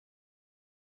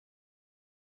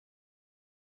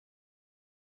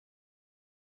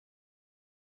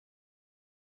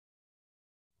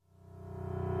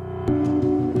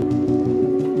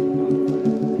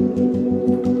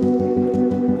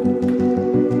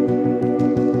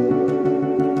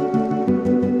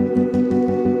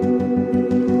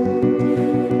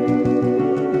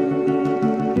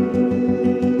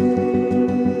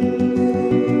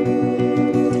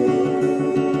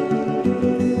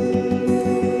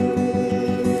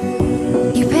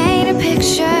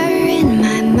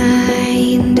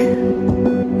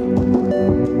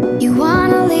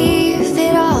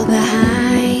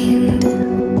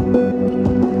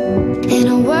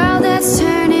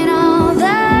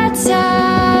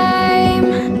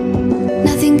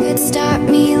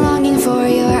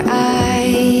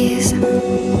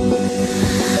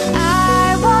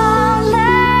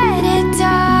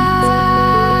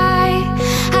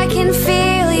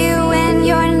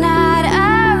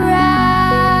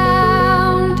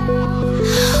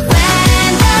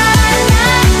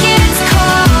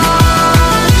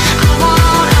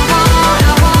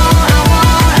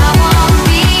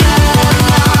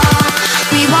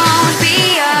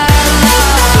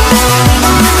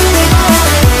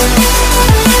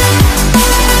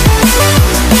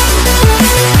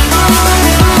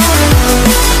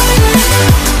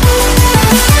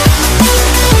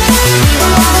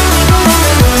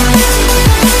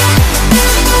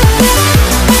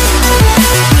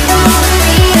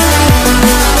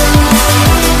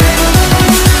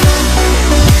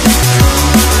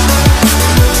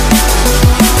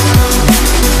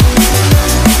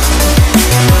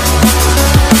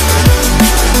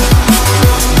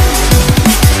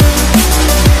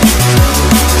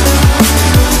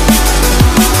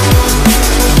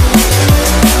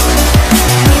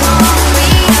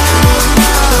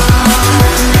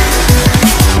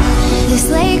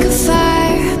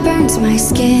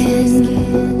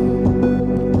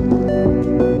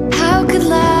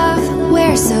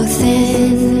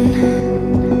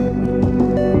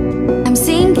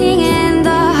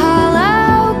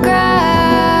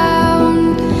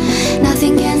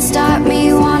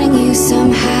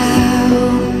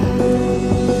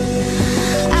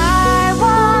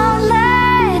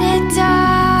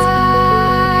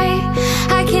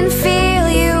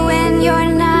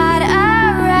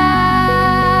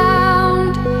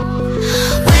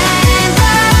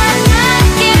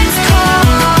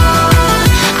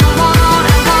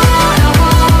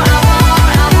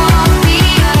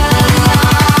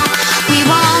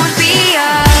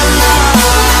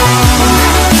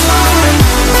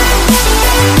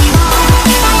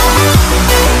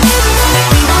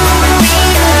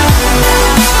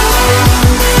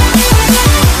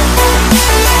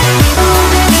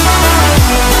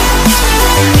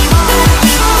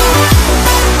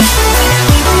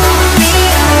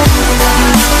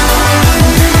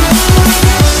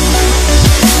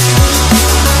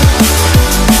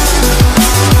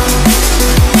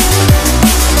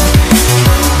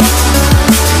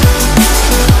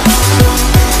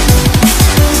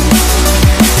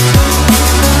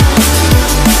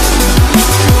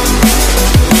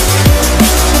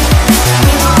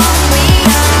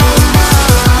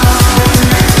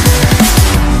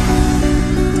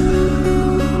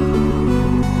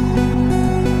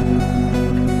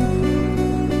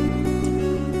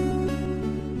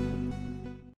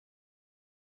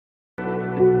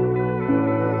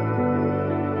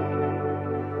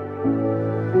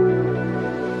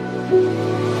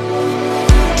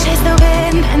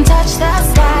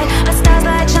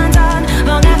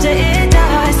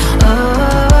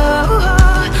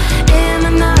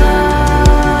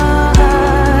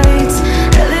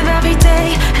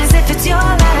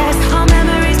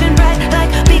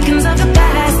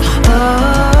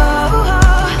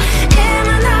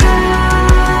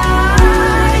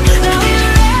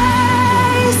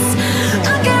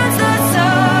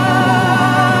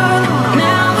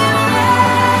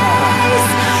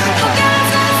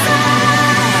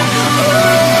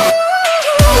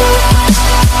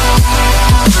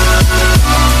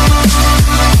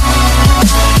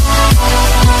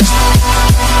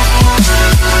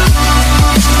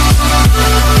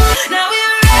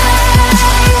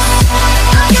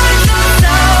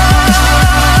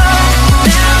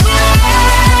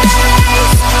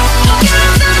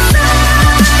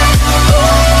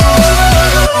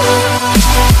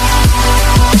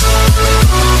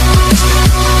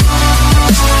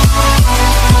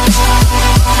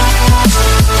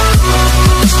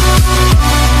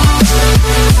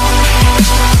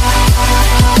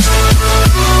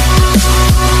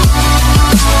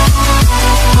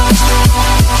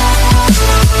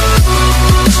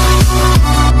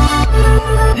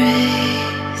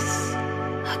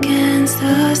against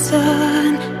the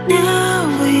sun.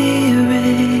 Now we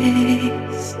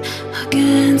race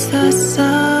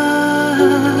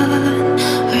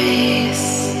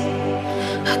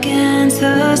against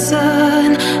the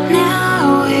sun.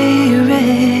 Now we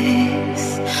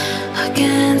race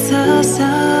against the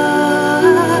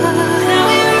sun. Now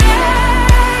we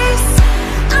race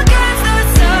against the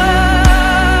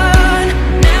sun.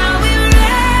 Now we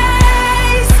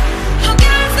race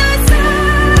against the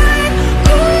sun.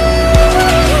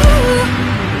 Ooh.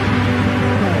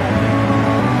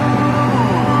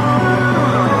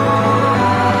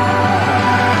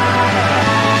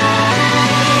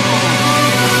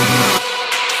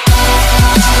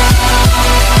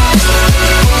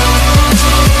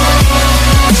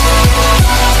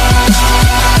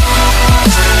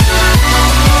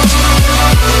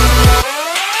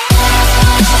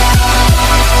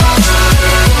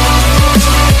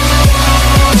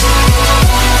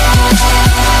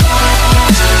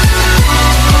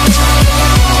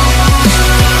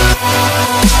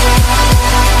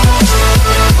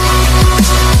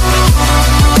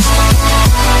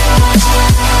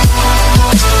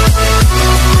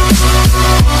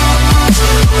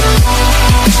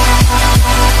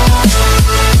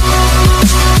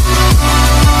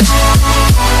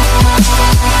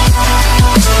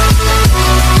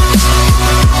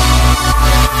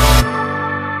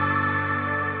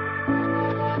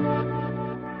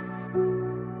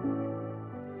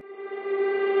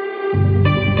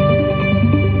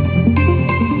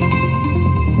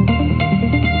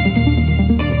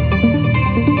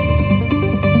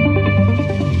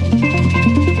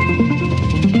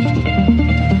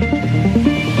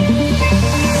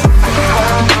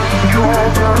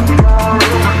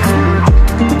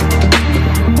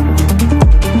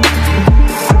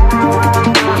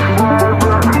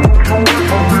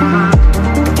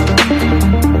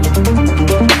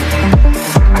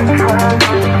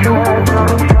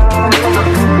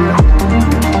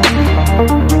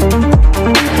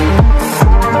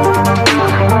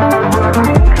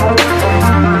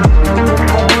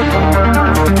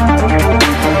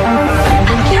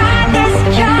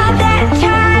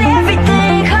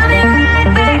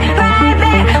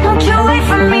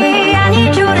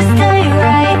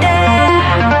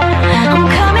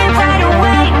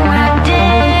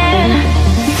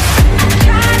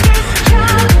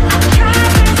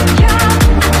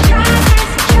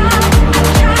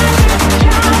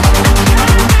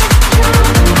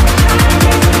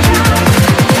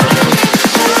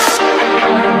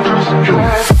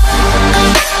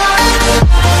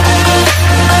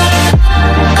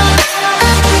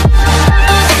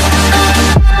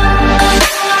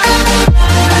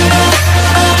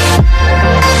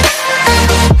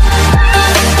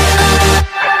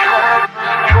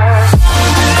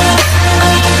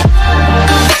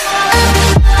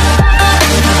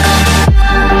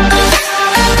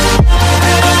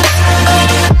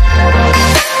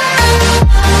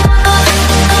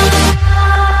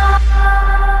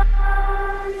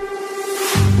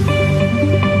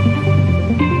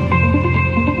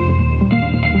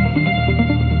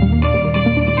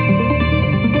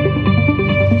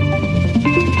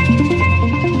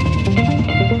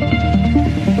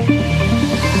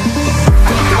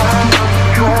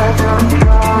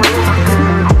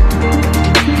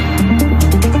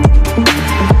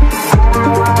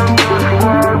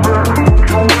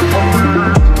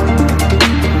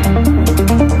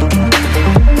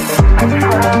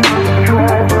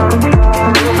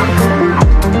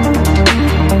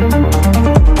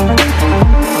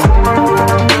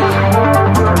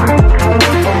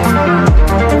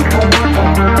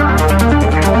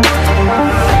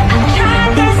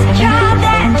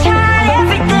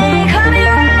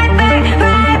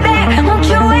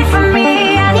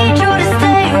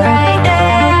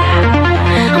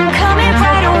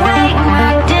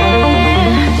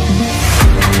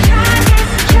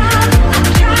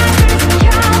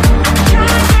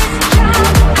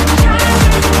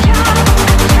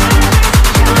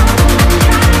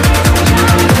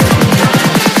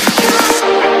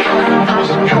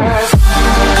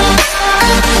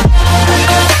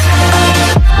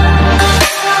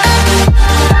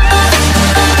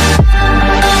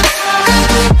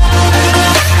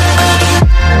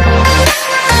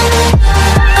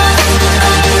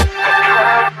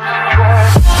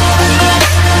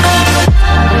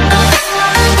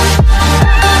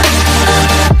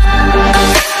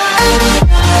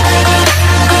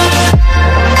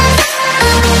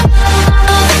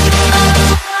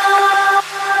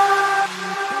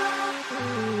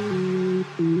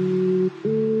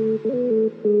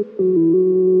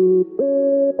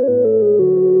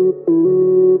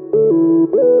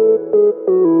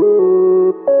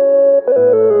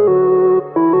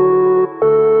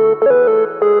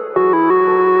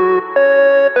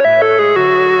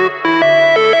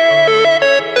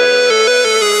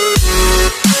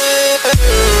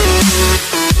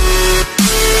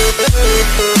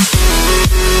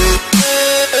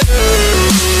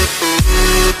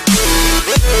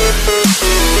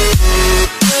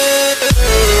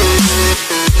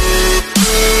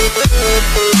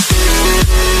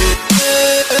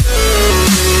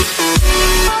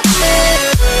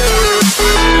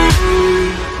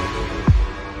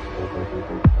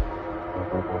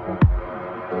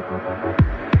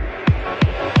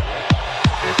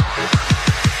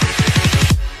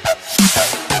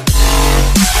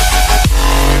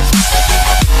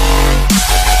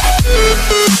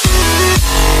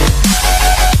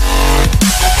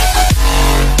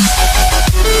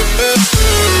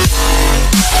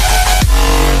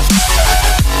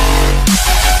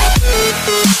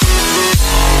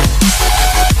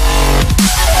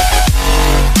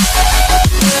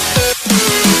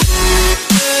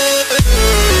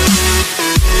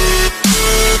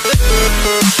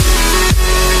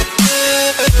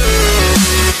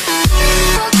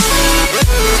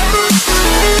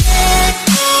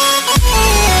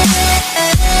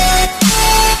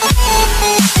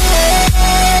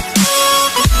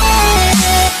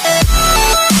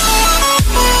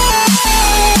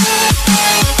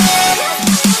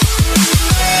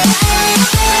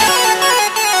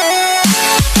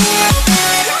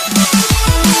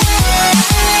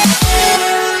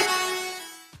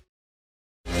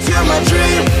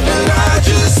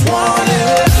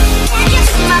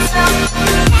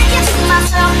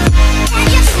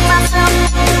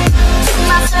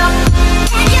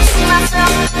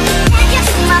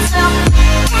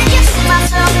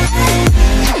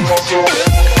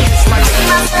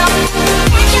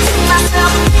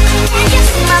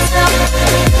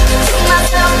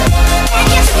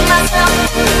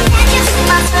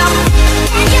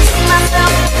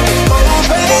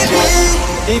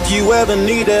 you ever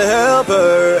need a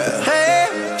helper, hey,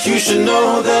 you should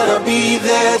know that I'll be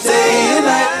there day and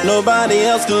night. Nobody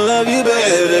else can love you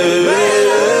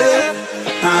better.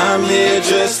 I'm here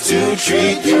just to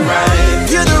treat you right.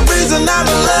 You're the reason I'm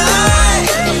alive.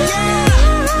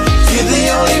 You're the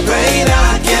only pain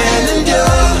I can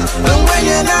endure. But when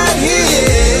you're not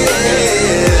here,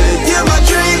 you're my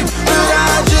dream, but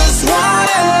I just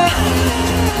wanna,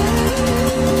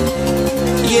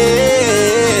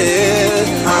 yeah,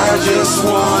 I just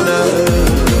wanna,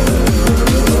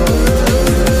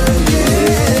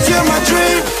 yeah. You're my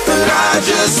dream, but I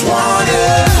just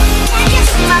wanna.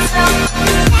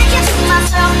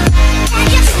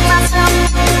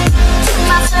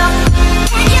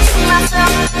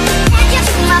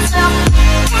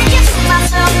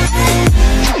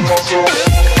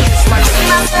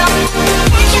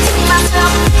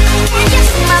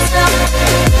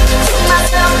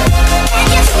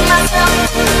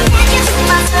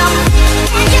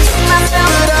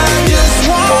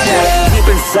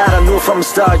 I knew from the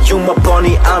start, you my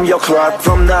bunny, I'm your Clark.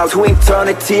 From now to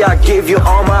eternity, I give you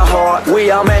all my heart. We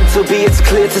are meant to be, it's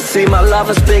clear to see. My love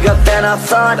is bigger than I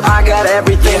thought. I got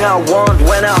everything I want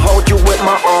when I hold you with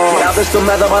my arms. Now this don't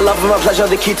matter, my love and my pleasure,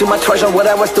 the key to my treasure.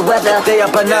 Whatever's the weather, day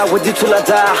up and night with you till I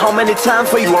die. How many times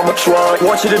for you I'ma try?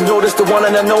 Want you to know this, the one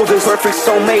and I know this. Perfect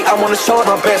soulmate, I wanna show it.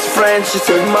 My best friend, she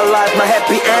saved my life, my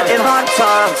happy end in hard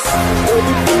times.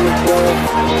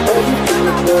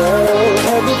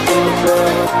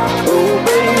 Oh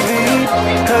baby,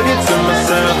 hug it to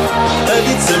myself, hug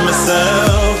it to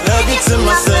myself, hug it to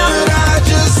myself. I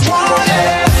just want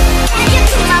it. Hug it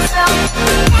to myself,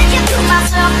 hug it to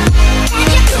myself,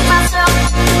 hug it to myself,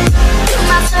 to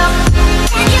myself,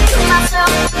 hug it to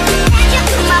myself, hug it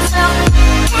to myself,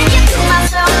 hug it to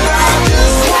myself. I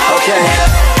just want it.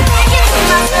 Hug it to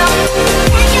myself,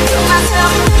 hug it to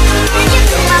myself, hug it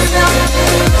to myself,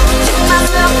 to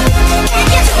myself,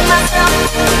 hug it to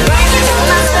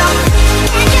myself,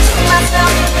 hug it to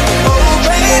myself. Oh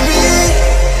baby,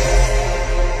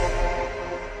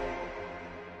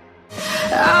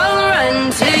 I'll run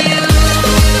to you.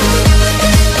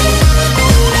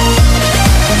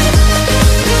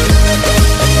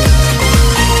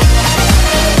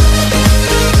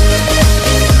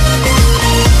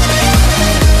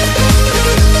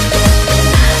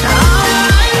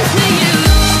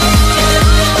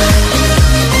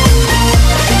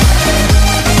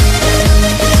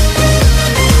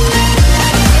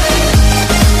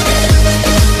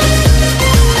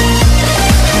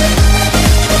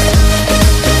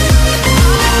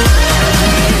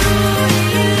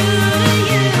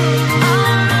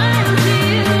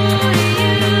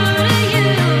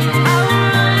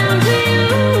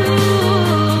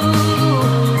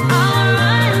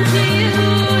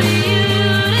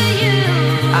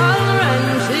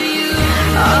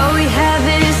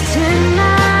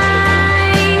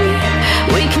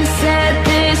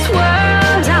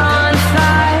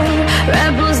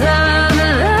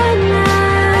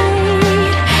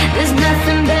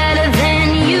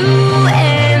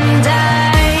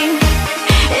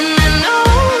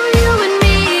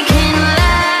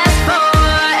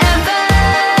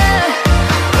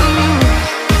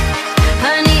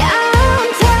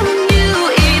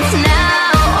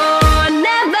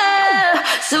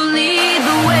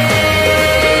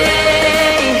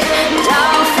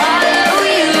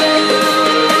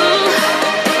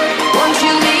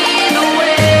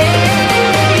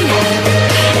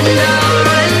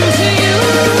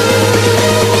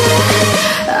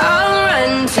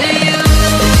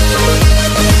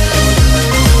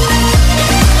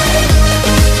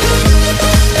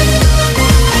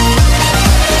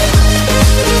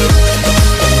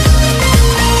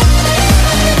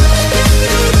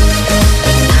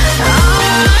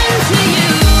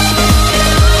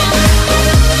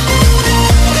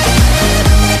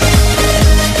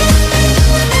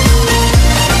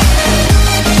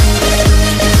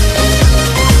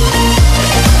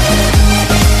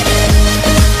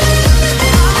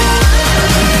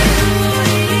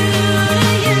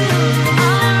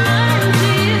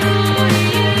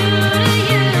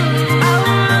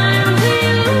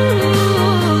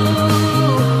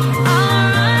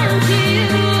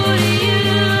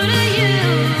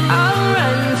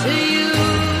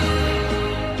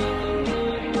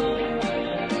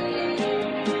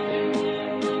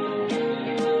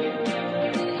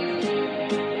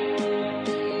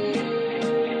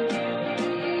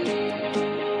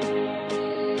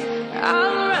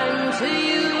 I'll run to you.